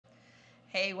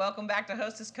Hey, welcome back to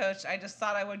Hostess Coach. I just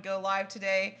thought I would go live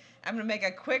today. I'm going to make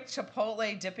a quick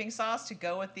Chipotle dipping sauce to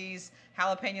go with these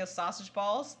jalapeno sausage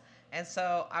balls. And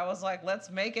so I was like, let's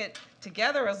make it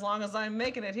together as long as I'm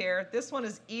making it here. This one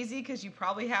is easy because you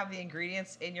probably have the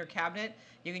ingredients in your cabinet.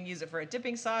 You can use it for a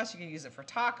dipping sauce. You can use it for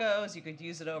tacos. You could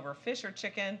use it over fish or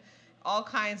chicken. All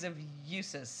kinds of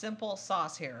uses. Simple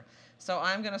sauce here. So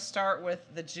I'm going to start with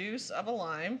the juice of a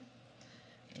lime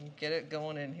and get it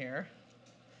going in here.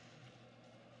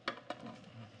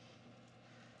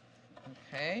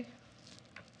 Okay,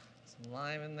 some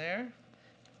lime in there.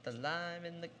 The lime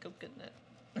in the coconut.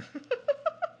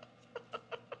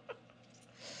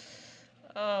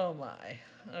 Oh my.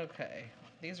 Okay,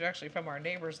 these are actually from our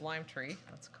neighbor's lime tree.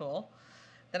 That's cool.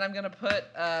 Then I'm gonna put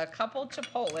a couple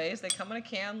Chipotles. They come in a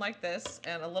can like this,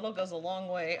 and a little goes a long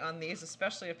way on these,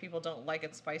 especially if people don't like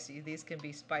it spicy. These can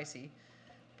be spicy,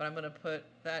 but I'm gonna put,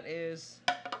 that is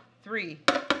 3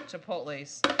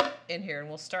 Chipotles in here, and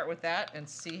we'll start with that and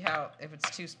see how, if it's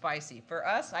too spicy. For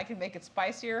us, I can make it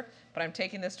spicier, but I'm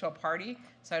taking this to a party,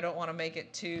 so I don't want to make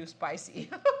it too spicy.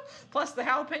 Plus the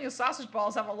jalapeno sausage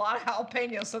balls have a lot of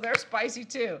jalapenos, so they're spicy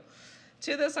too.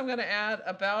 To this, I'm going to add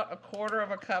about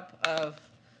 1/4 cup of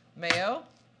mayo,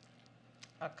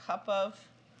 a cup of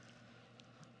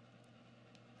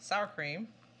sour cream.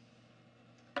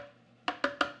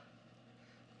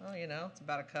 Oh, you know, it's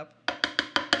about a cup.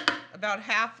 About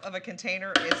half of a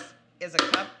container is a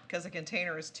cup, because a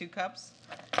container is 2 cups.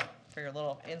 For your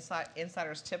little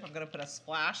insider's tip, I'm going to put a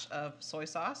splash of soy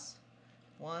sauce.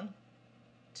 1,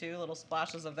 2 little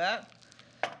splashes of that.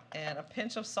 And a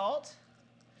pinch of salt.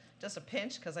 Just a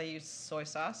pinch, because I use soy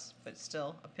sauce, but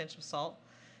still a pinch of salt.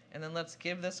 And then let's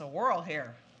give this a whirl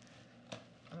here.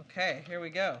 Okay, here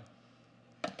we go.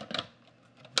 Put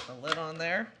the lid on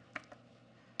there.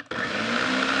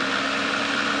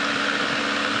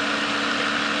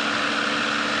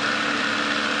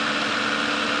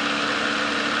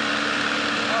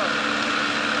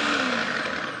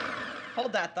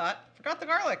 Hold that thought. Forgot the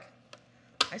garlic.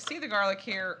 I see the garlic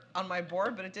here on my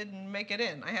board, but it didn't make it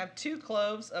in. I have 2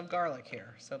 cloves of garlic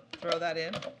here, so throw that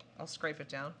in. I'll scrape it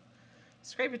down.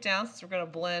 Scrape it down since we're going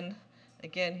to blend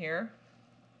again here.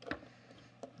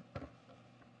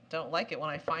 Don't like it when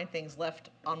I find things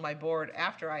left on my board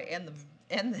after I end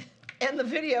the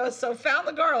video, so found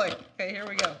the garlic. Okay, here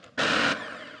we go.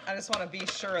 I just want to be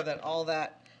sure that all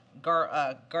that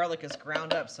garlic is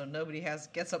ground up so nobody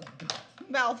gets a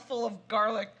mouthful of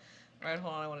garlic. All right,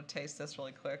 hold on, I want to taste this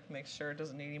really quick. Make sure it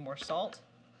doesn't need any more salt.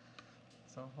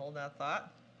 So hold that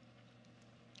thought.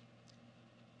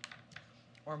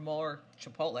 Or more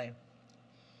Chipotle.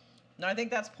 Now I think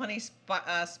that's plenty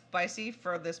spicy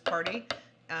for this party.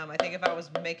 I think if I was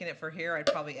making it for here, I'd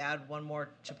probably add 1 more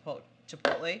Chipotle.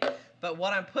 But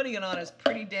what I'm putting it on is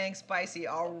pretty dang spicy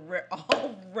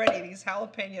already. These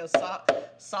jalapeno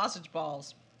sausage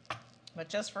balls. But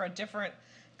just for a different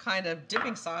kind of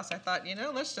dipping sauce, I thought, you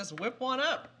know, let's just whip one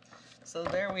up. So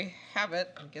there we have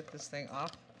it. And get this thing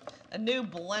off. A new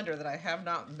blender that I have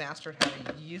not mastered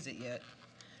how to use it yet.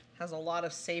 Has a lot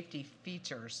of safety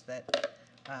features that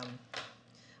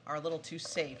are a little too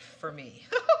safe for me.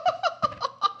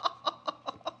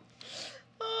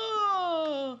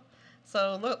 Oh,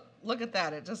 so look at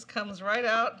that. It just comes right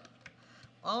out,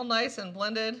 all nice and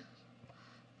blended.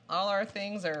 All our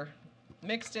things are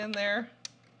mixed in there.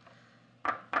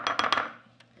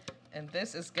 And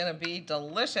this is going to be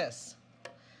delicious.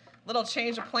 Little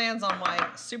change of plans on my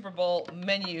Super Bowl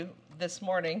menu this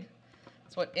morning.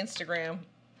 That's what Instagram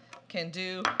can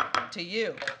do to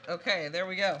you. Okay, there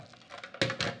we go.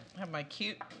 I have my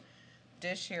cute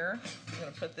dish here. I'm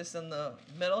going to put this in the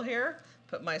middle here.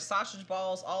 Put my sausage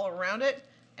balls all around it.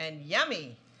 And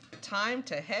yummy! Time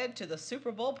to head to the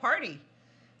Super Bowl party.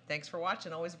 Thanks for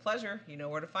watching. Always a pleasure. You know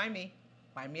where to find me.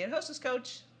 Find me at Hostess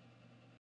Coach.